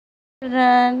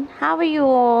Children, how are you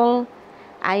all?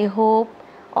 I hope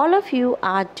all of you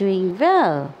are doing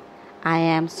well. I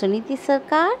am Suniti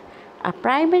Sarkar, a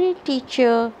primary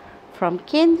teacher from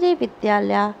Kendriya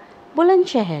Vidyalaya,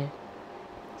 Bulandshahr.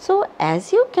 So,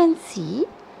 as you can see,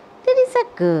 there is a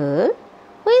girl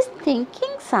who is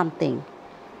thinking something.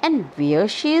 And where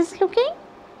she is looking?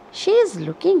 She is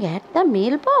looking at the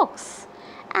mailbox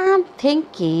and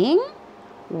thinking,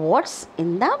 what's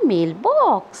in the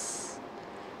mailbox?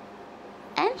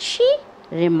 And she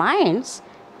reminds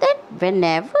that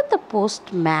whenever the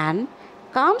postman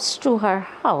comes to her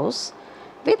house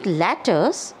with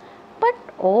letters, but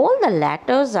all the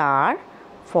letters are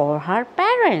for her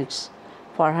parents,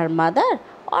 for her mother,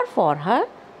 or for her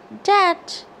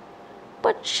dad.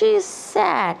 But she is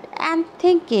sad and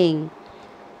thinking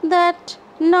that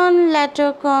none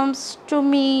letter comes to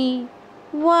me.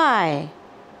 Why?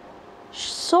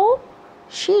 So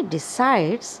she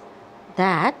decides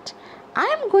that I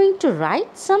am going to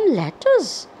write some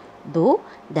letters, though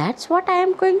that's what I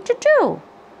am going to do.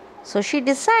 So she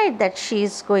decides that she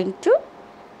is going to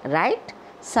write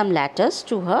some letters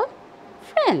to her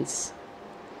friends.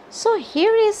 So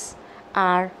here is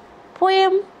our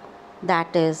poem,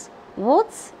 that is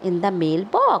What's in the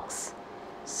Mailbox.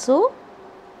 So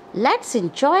let's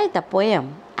enjoy the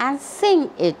poem and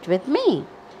sing it with me.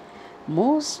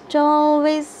 Most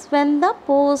always when the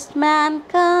postman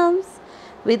comes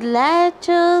with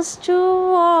letters 2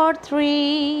 or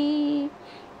 3.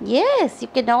 Yes, you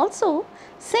can also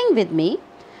sing with me.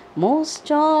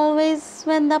 Most always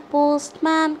when the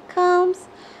postman comes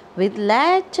with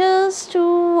letters 2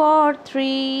 or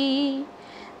 3.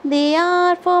 They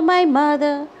are for my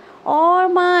mother or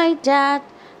my dad,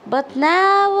 but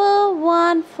never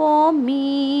one for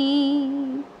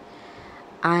me.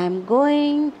 I'm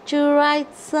going to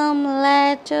write some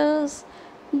letters,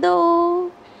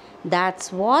 though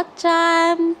that's what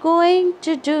I'm going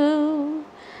to do.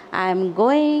 I'm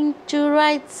going to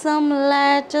write some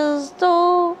letters,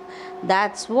 though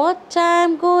that's what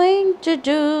I'm going to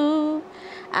do.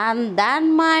 And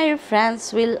then my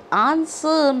friends will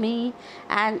answer me,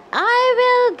 and I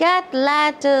will get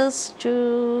letters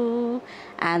too.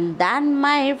 And then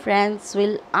my friends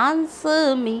will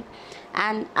answer me,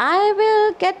 and I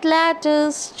will get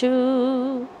letters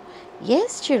too.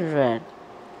 Yes, children.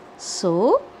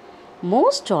 So,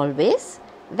 most always,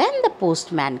 when the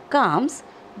postman comes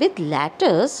with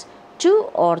letters 2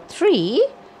 or 3,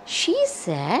 she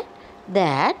said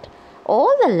that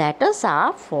all the letters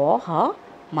are for her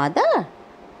mother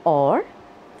or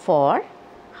for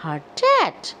her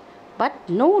dad, but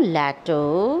no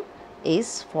letter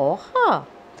is for her.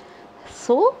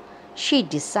 So she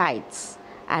decides,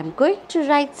 I'm going to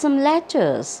write some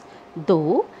letters,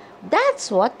 though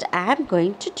that's what I'm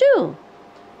going to do.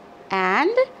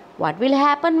 And what will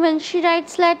happen when she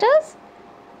writes letters?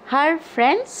 Her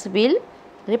friends will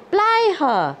reply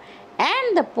her,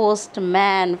 and the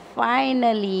postman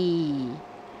finally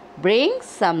brings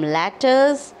some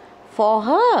letters for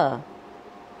her.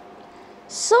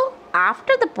 So,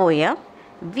 after the poem,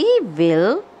 we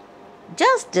will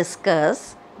just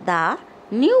discuss the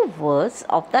new words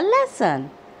of the lesson.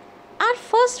 Our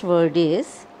first word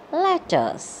is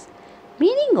letters.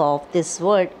 Meaning of this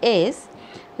word is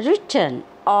written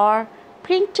or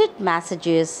printed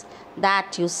messages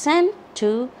that you send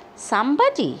to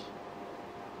somebody.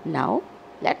 Now,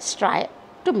 let's try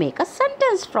to make a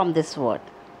sentence from this word.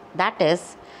 That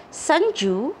is,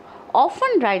 Sanju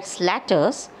often writes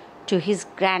letters to his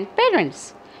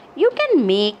grandparents. You can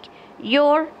make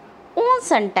your own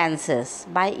sentences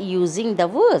by using the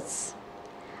words.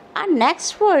 Our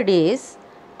next word is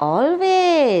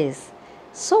always.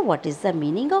 So, what is the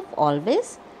meaning of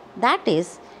always? That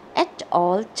is at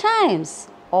all times,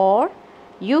 or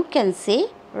you can say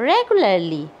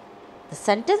regularly. The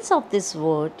sentence of this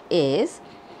word is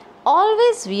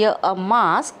always wear a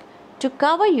mask to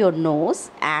cover your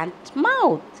nose and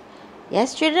mouth.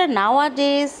 Yes, children,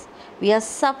 nowadays we are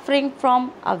suffering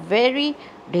from a very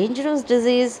dangerous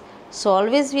disease, so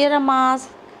always wear a mask.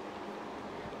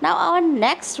 Now, our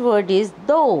next word is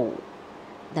though.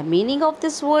 The meaning of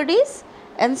this word is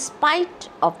in spite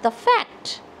of the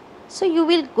fact. So, you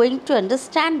will going to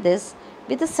understand this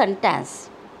with a sentence.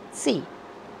 See,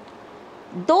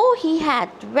 though he had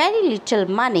very little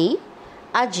money,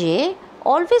 Ajay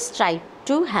always tried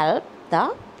to help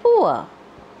the poor.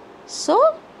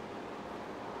 So,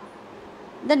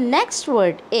 the next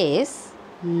word is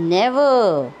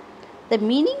never. The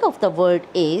meaning of the word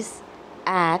is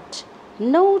at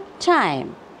no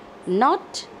time,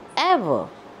 not ever.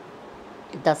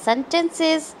 The sentence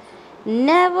is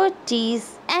never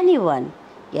tease anyone.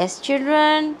 Yes,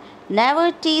 children,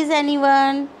 Never tease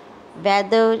anyone,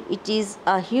 whether it is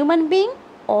a human being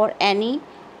or any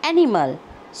animal.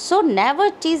 So never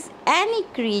tease any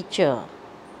creature.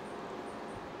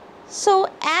 So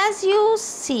as you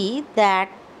see that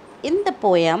in the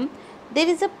poem there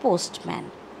is a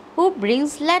postman who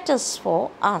brings letters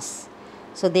for us.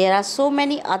 So there are so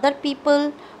many other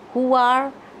people who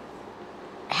are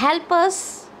help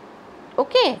us.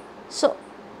 Okay, so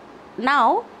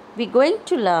now we're going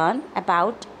to learn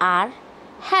about our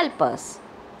helpers.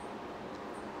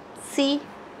 See,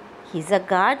 he's a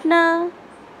gardener.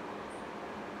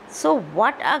 So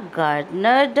what a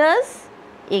gardener does?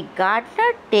 A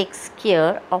gardener takes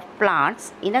care of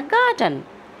plants in a garden.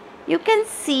 You can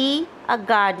see a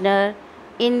gardener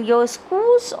in your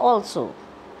schools also.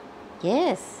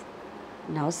 Yes.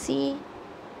 Now see,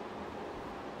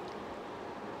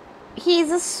 he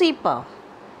is a sweeper.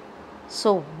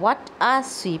 So what a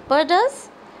sweeper does?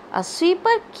 A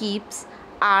sweeper keeps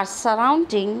our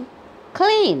surrounding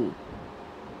clean.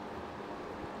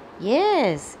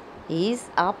 Yes, he is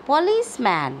a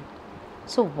policeman.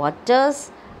 So what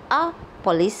does a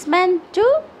policeman do?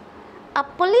 A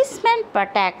policeman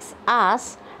protects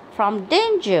us from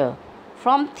danger,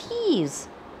 from thieves,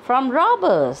 from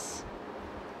robbers.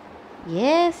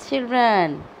 Yes,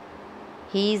 children,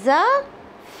 he is a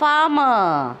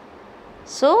farmer.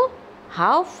 So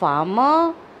how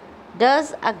farmer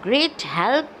does a great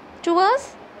help to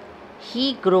us?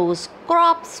 He grows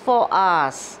crops for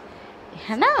us.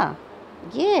 है ना?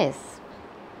 Yes.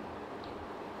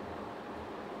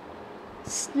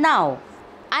 Now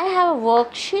I have a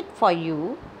worksheet for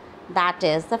you, that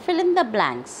is the fill in the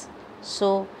blanks.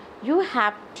 So you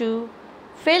have to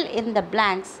fill in the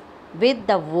blanks with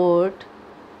the word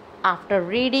after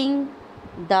reading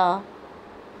the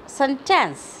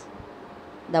sentence.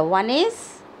 The one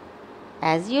is,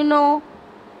 as you know,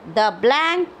 the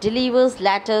blank delivers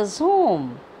letters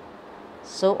home.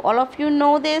 So all of you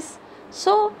know this.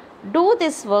 So do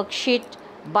this worksheet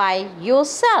by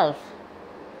yourself.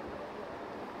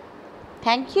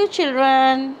 Thank you,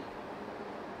 children.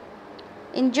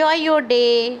 Enjoy your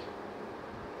day.